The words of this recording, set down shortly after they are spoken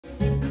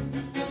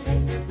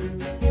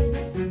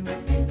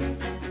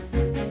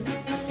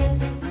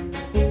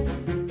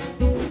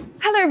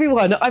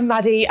everyone, I'm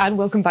Maddie and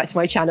welcome back to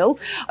my channel.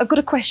 I've got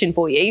a question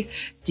for you.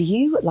 Do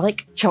you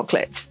like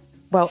chocolate?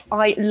 Well,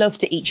 I love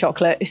to eat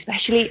chocolate,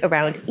 especially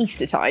around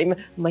Easter time.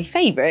 My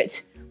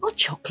favourite are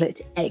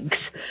chocolate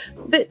eggs.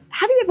 But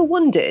have you ever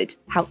wondered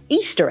how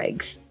Easter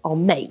eggs are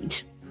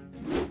made?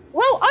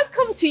 Well, I've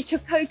come to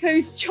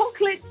Chococo's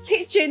chocolate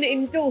kitchen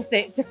in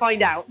Dorset to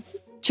find out.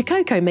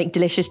 Chococo make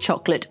delicious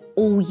chocolate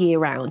all year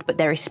round, but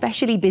they're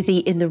especially busy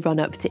in the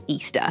run-up to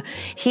Easter.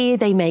 Here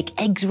they make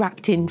eggs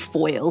wrapped in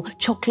foil,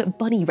 chocolate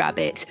bunny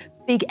rabbits,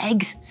 big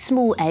eggs,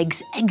 small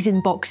eggs, eggs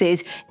in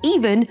boxes,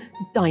 even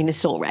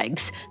dinosaur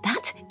eggs.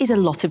 That is a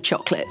lot of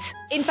chocolate.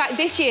 In fact,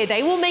 this year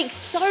they will make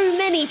so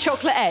many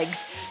chocolate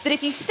eggs that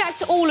if you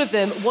stacked all of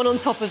them one on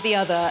top of the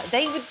other,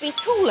 they would be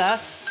taller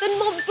than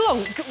Mont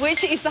Blanc,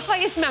 which is the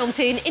highest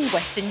mountain in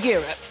Western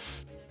Europe.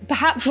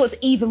 Perhaps what's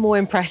even more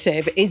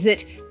impressive is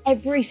that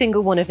every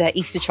single one of their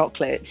Easter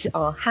chocolates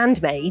are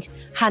handmade,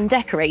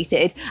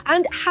 hand-decorated,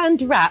 and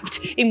hand-wrapped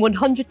in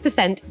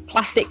 100%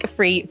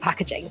 plastic-free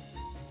packaging.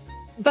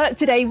 But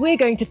today we're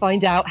going to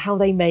find out how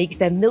they make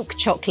their milk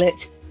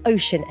chocolate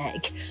ocean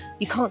egg.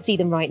 You can't see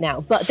them right now,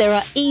 but there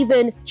are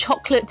even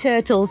chocolate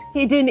turtles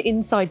hidden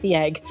inside the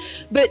egg.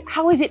 But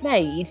how is it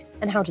made,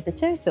 and how did the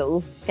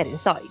turtles get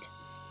inside?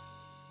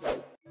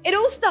 It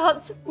all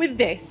starts with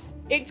this.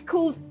 It's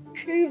called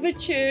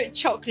couverture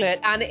chocolate,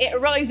 and it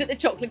arrives at the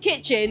chocolate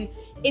kitchen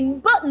in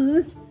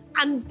buttons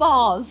and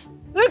bars.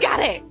 Look at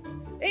it!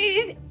 It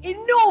is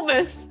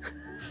enormous!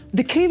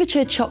 The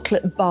couverture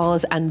chocolate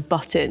bars and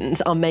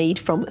buttons are made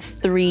from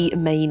 3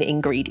 main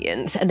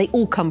ingredients, and they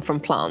all come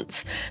from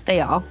plants. They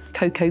are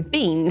cocoa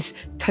beans,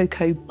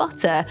 cocoa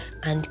butter,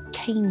 and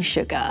cane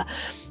sugar.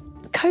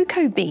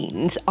 Cocoa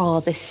beans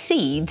are the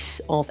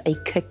seeds of a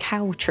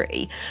cacao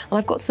tree, and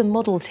I've got some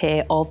models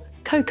here of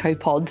cocoa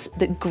pods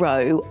that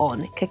grow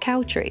on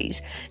cacao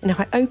trees. And if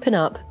I open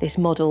up this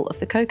model of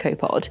the cocoa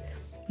pod,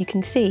 you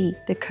can see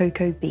the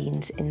cocoa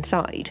beans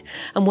inside.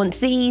 And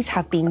once these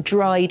have been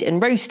dried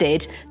and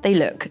roasted, they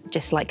look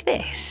just like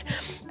this.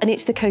 And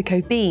it's the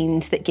cocoa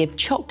beans that give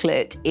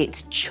chocolate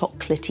its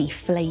chocolatey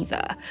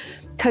flavour.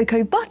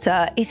 Cocoa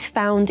butter is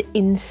found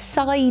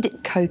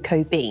inside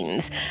cocoa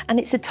beans, and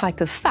it's a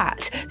type of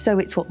fat, so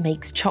it's what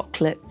makes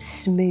chocolate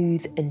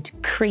smooth and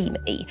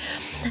creamy.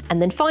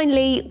 And then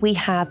finally, we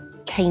have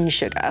cane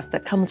sugar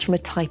that comes from a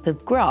type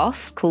of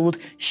grass called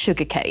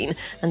sugarcane,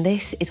 and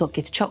this is what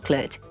gives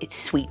chocolate its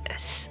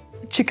sweetness.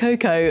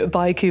 Chococo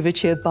buy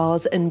couverture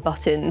bars and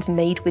buttons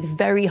made with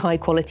very high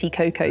quality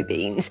cocoa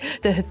beans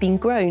that have been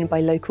grown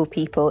by local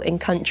people in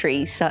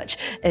countries such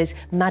as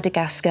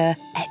Madagascar,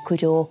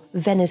 Ecuador,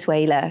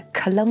 Venezuela,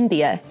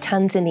 Colombia,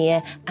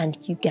 Tanzania, and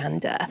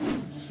Uganda.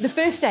 The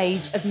first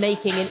stage of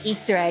making an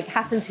Easter egg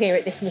happens here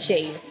at this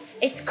machine.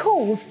 It's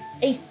called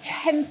a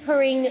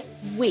tempering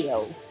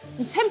wheel.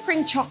 And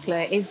tempering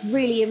chocolate is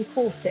really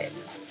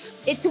important.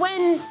 It's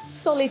when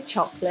solid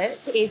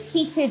chocolate is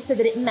heated so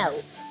that it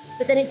melts,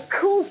 but then it's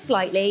cooled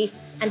slightly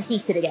and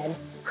heated again.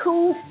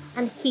 Cooled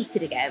and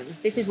heated again.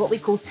 This is what we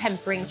call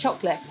tempering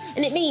chocolate.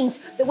 And it means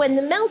that when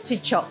the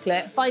melted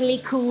chocolate finally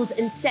cools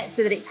and sets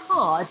so that it's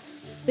hard,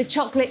 the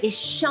chocolate is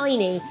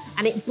shiny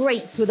and it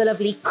breaks with a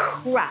lovely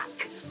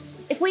crack.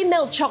 If we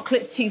melt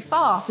chocolate too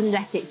fast and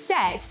let it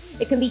set,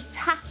 it can be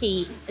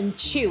tacky and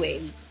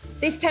chewy.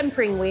 This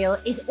tempering wheel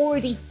is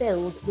already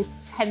filled with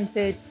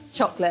tempered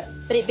chocolate,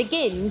 but it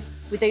begins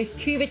with those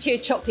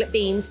couverture chocolate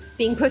beans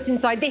being put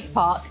inside this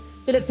part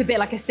that looks a bit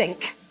like a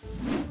sink.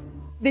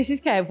 This is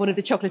Kev, one of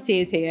the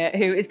chocolatiers here,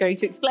 who is going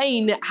to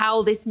explain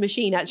how this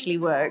machine actually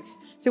works.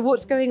 So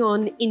what's going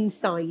on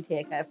inside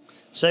here, Kev?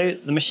 So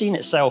the machine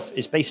itself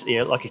is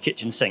basically like a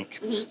kitchen sink.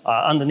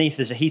 Underneath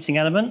there's a heating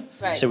element,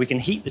 so we can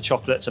heat the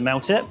chocolate to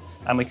melt it,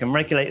 and we can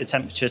regulate the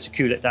temperature to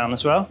cool it down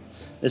as well.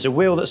 There's a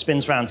wheel that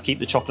spins around to keep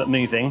the chocolate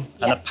moving,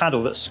 and a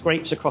paddle that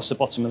scrapes across the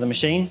bottom of the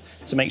machine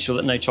to make sure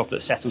that no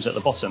chocolate settles at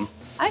the bottom.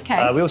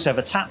 Okay. We also have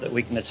a tap that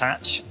we can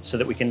attach so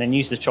that we can then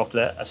use the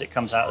chocolate as it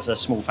comes out as a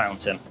small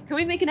fountain. Can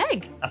we make an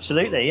egg?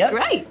 Absolutely, yeah.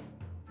 Great.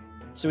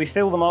 So we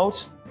fill the mould,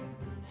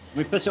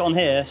 we put it on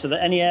here so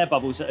that any air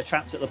bubbles that are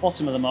trapped at the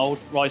bottom of the mould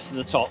rise to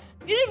the top.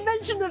 You didn't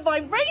mention the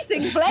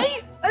vibrating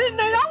plate. I didn't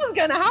know that was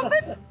going to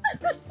happen.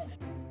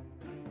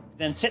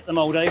 Then tip the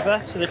mould over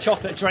so the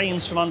chocolate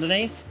drains from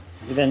underneath.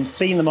 We then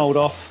clean the mould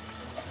off,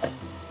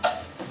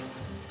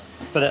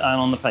 put it down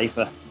on the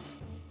paper.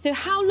 So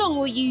how long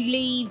will you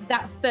leave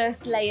that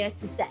first layer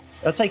to set?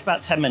 It'll take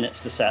about 10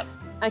 minutes to set.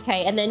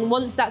 Okay, and then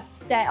once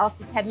that's set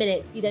after 10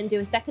 minutes, you then do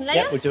a second layer?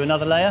 Yeah, we'll do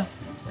another layer.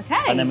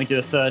 Okay. And then we do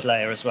a third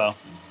layer as well.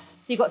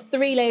 So you've got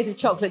 3 layers of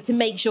chocolate to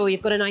make sure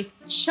you've got a nice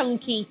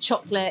chunky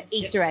chocolate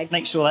Easter egg.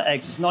 Make sure that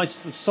egg's as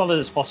nice and solid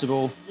as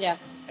possible. Yeah.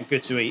 And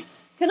good to eat.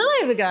 Can I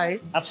have a go?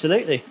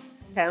 Absolutely.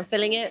 Okay, I'm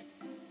filling it.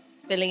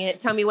 Filling it.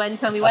 Tell me when,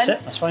 tell me when.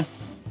 That's it, that's fine.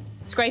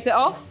 Scrape it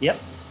off. Yep.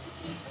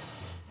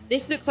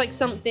 This looks like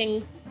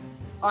something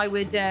I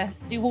would do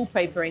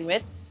wallpapering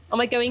with. Am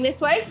I going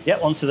this way?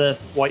 Yep, onto the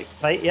white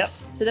plate, yep.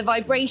 So the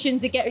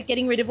vibrations are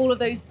getting rid of all of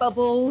those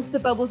bubbles. The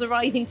bubbles are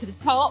rising to the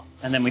top.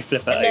 And then we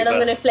flip it over. And then I'm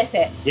going to flip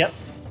it. Yep.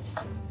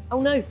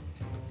 Oh no.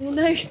 Oh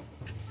no.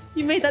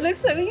 You made that look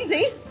so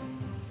easy.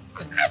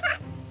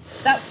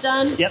 That's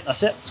done. Yep,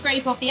 that's it.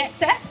 Scrape off the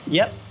excess.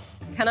 Yep.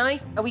 Can I?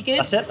 Are we good?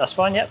 That's it, that's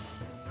fine, yep.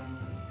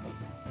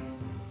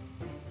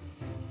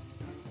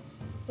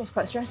 That was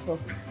quite stressful.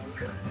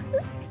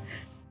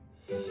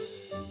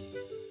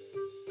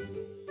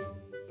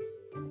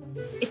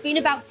 It's been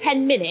about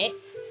 10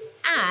 minutes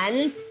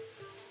and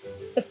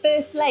the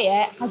first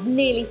layer has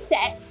nearly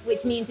set,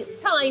 which means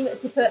it's time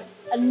to put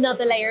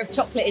another layer of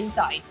chocolate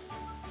inside.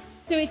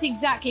 So it's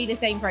exactly the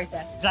same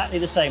process. Exactly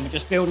the same, we're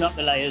just building up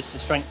the layers to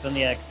strengthen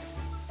the egg.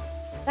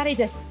 That is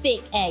a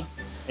thick egg.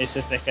 It's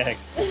a thick egg.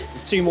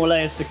 2 more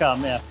layers to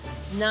come, yeah.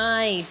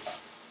 Nice.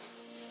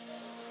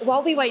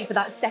 While we wait for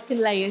that second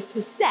layer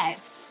to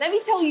set, let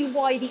me tell you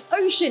why the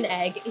ocean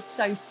egg is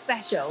so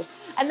special.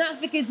 And that's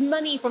because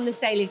money from the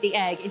sale of the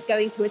egg is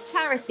going to a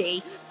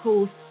charity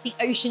called the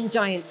Ocean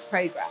Giants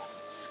Programme.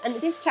 And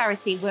this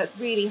charity worked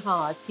really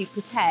hard to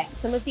protect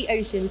some of the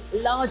ocean's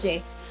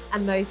largest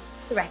and most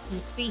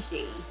threatened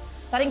species.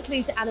 That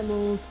includes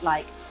animals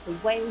like the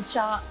whale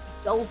shark,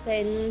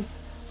 dolphins,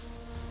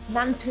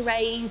 manta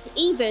rays,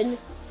 even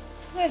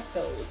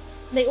turtles.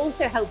 And they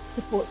also help to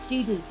support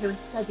students who are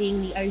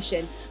studying the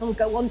ocean and will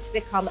go on to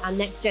become our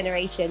next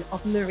generation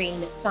of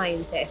marine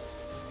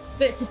scientists.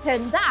 But to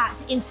turn that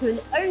into an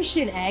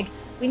ocean egg,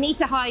 we need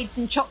to hide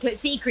some chocolate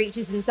sea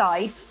creatures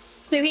inside.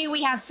 So here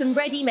we have some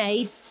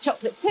ready-made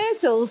chocolate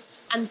turtles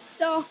and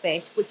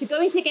starfish, which are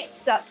going to get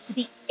stuck to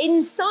the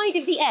inside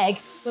of the egg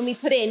when we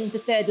put in the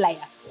third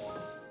layer.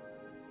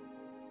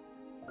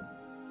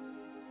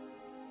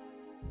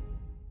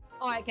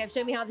 All right, Kev,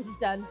 show me how this is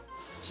done.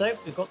 So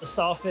we've got the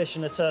starfish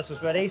and the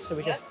turtles ready, so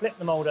we just flip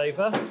the mould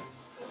over.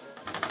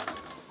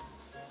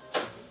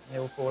 They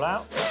all fall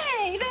out.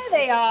 Hey, there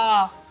they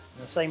are.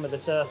 And the same with the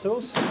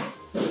turtles.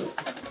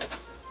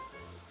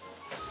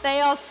 They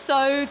are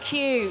so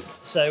cute.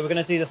 So we're going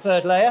to do the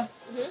third layer,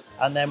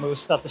 and then we'll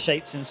stud the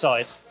shapes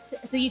inside.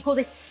 So you call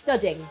this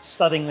studding?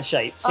 Studding the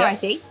shapes, Oh, yeah. I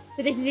see.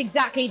 So this is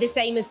exactly the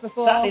same as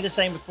before? Exactly the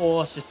same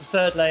before, it's just the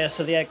third layer,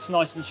 so the egg's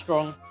nice and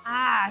strong.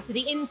 Ah, so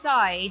the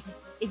inside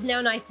is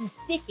now nice and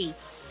sticky.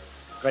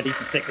 Ready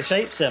to stick the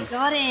shapes in.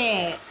 Got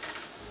it.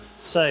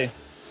 So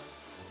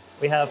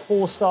we have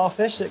 4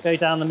 starfish that go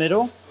down the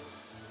middle,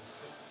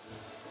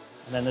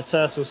 and then the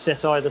turtles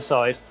sit either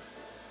side.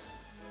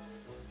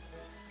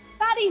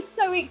 That is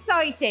so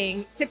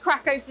exciting to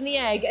crack open the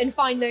egg and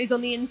find those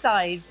on the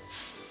inside.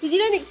 Because you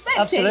don't expect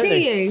Absolutely.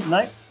 it, do you?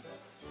 No.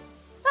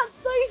 That's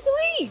so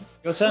sweet.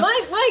 Your turn.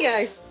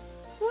 My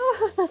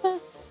go.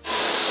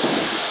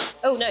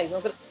 Oh no,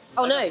 I've got...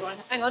 Oh no,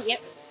 hang on, yep.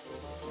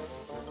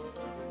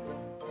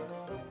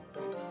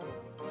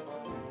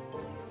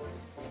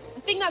 I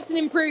think that's an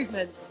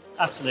improvement.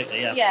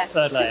 Absolutely, yeah. Yeah,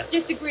 Third layer.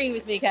 just agree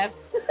with me, Kev.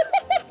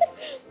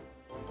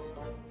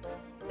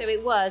 So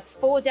it was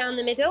 4 down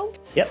the middle.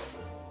 Yep.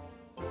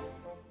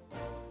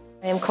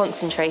 I am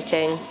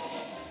concentrating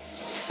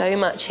so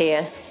much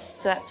here.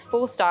 So that's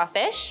 4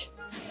 starfish.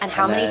 And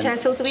how many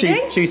turtles are we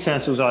doing? 2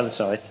 turtles either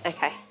side.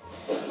 Okay,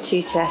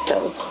 2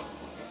 turtles.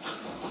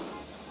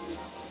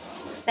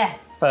 There.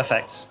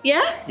 Perfect.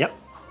 Yeah? Yep.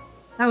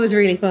 That was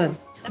really fun.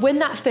 When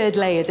that third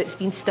layer that's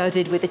been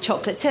studded with the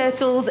chocolate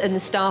turtles and the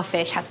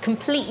starfish has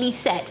completely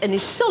set and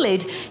is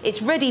solid,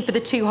 it's ready for the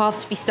 2 halves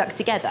to be stuck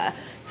together.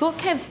 So what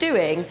Kev's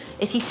doing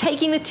is he's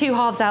taking the 2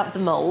 halves out of the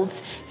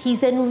moulds,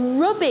 he's then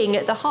rubbing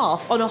the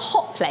halves on a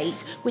hot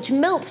plate, which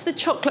melts the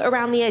chocolate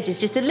around the edges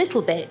just a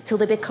little bit till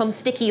they become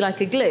sticky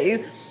like a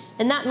glue.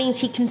 And that means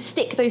he can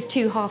stick those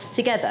 2 halves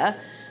together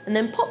and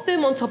then pop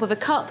them on top of a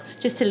cup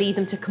just to leave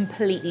them to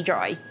completely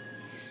dry.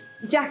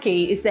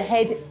 Jackie is the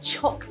head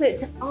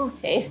chocolate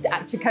artist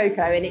at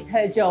Chococo, and it's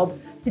her job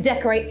to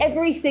decorate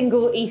every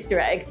single Easter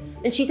egg.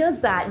 And she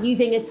does that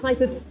using a type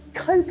of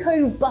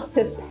cocoa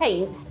butter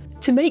paint.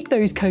 To make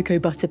those cocoa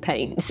butter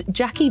paints,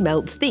 Jackie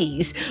melts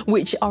these,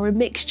 which are a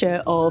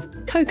mixture of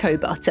cocoa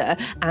butter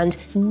and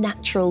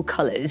natural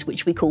colours,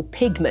 which we call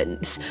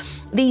pigments.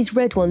 These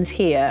red ones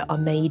here are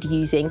made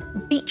using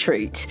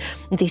beetroot.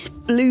 This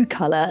blue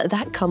colour,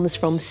 that comes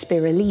from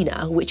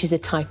spirulina, which is a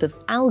type of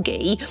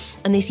algae.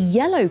 And this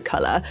yellow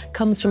colour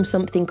comes from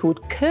something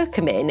called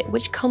curcumin,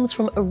 which comes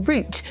from a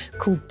root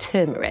called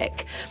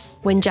turmeric.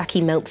 When Jackie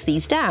melts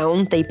these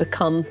down, they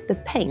become the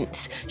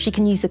paints. She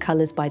can use the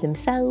colours by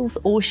themselves,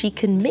 or she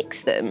can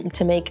mix them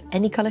to make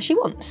any colour she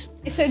wants.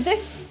 So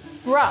this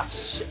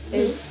brush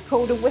is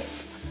called a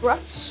wisp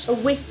brush. A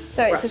wisp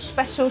So it's a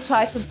special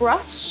type of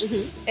brush.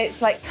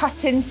 It's like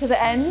cut into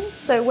the ends.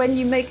 So when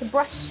you make a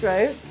brush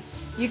stroke,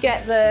 you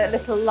get the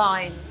little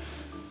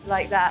lines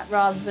like that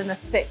rather than a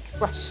thick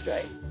brush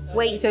stroke.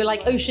 Wait, so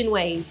like ocean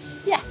waves?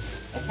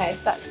 Yes, okay,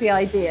 that's the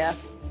idea.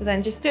 So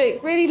then just do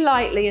it really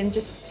lightly and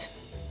just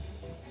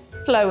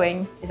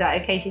flowing. Is that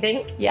okay, do you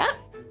think? Yeah,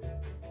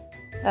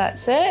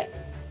 that's it.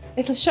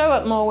 It'll show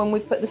up more when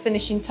we put the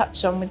finishing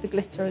touch on with the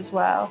glitter as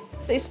well.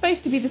 So it's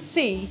supposed to be the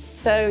sea,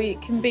 so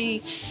it can be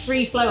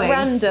Free-flowing.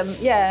 random,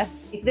 yeah.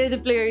 So they're the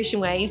blue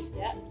ocean waves.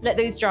 Yeah. Let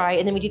those dry,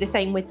 and then we do the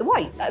same with the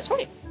whites. That's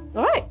right.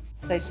 All right.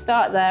 So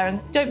start there and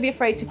don't be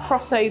afraid to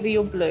cross over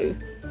your blue.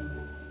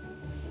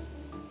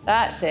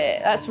 That's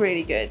it. That's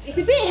really good. It's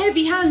a bit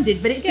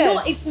heavy-handed, but it's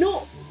Good.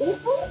 not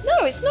awful.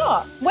 No, it's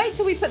not. Wait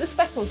till we put the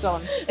speckles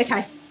on.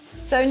 Okay.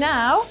 So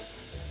now,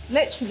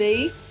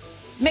 literally,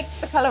 mix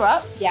the colour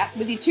up Yeah.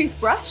 with your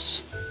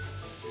toothbrush.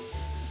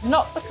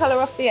 Knock the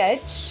colour off the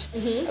edge,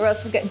 or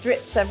else we'll get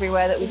drips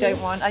everywhere that we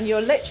don't want. And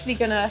you're literally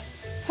going to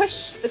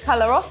push the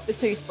colour off the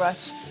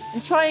toothbrush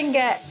and try and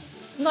get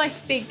nice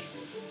big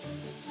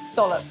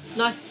dollops.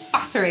 Nice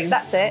spattering.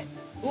 That's it.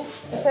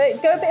 Oof. So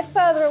go a bit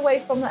further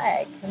away from the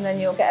egg and then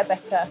you'll get a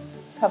better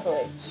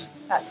coverage.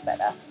 That's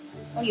better.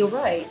 Oh, you're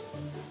right.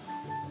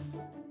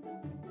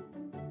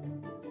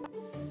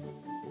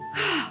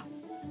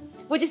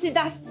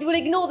 We'll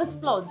ignore the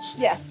splodge.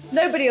 Yeah,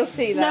 nobody will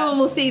see that. No one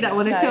will see that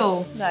one at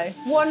all. No.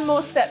 One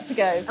more step to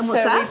go. And what's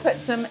so that? we put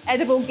some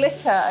edible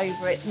glitter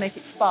over it to make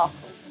it sparkle.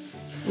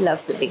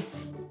 Lovely.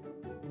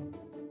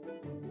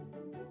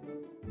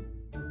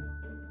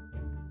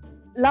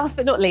 Last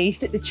but not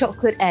least, the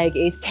chocolate egg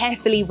is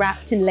carefully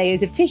wrapped in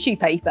layers of tissue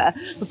paper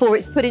before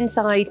it's put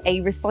inside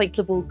a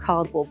recyclable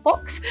cardboard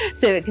box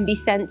so it can be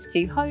sent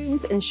to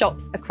homes and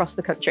shops across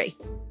the country.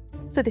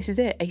 So this is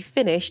it, a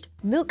finished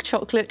milk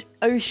chocolate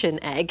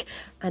ocean egg.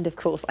 And of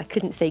course, I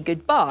couldn't say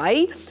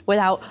goodbye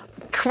without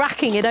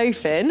cracking it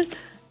open.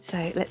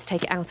 So let's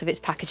take it out of its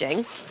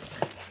packaging.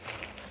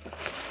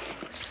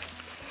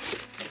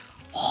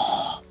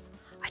 Oh,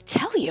 I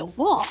tell you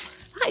what,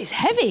 that is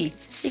heavy.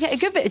 You get a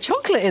good bit of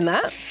chocolate in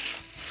that.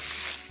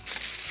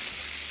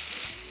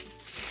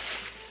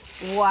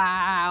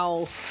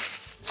 Wow.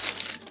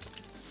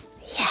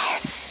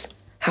 Yes.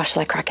 How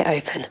shall I crack it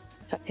open?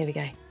 Here we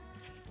go.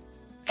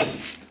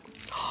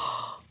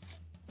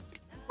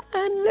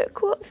 And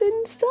look what's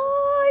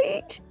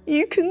inside.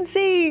 You can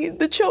see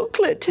the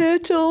chocolate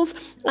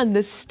turtles and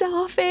the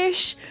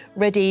starfish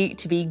ready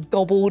to be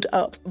gobbled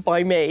up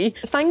by me.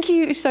 Thank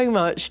you so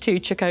much to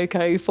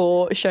Chococo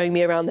for showing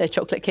me around their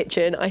chocolate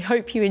kitchen. I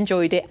hope you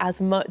enjoyed it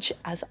as much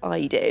as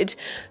I did.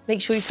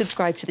 Make sure you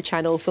subscribe to the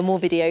channel for more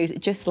videos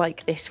just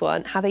like this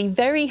one. Have a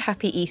very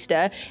happy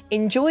Easter.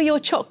 Enjoy your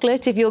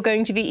chocolate if you're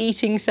going to be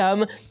eating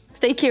some.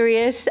 Stay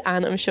curious,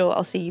 and I'm sure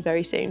I'll see you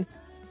very soon.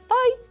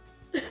 Bye.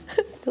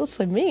 Feels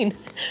so mean.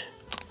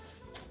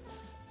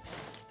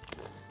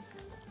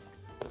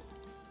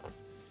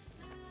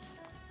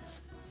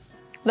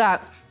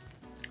 That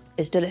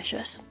is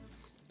delicious.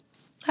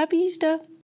 Happy Easter.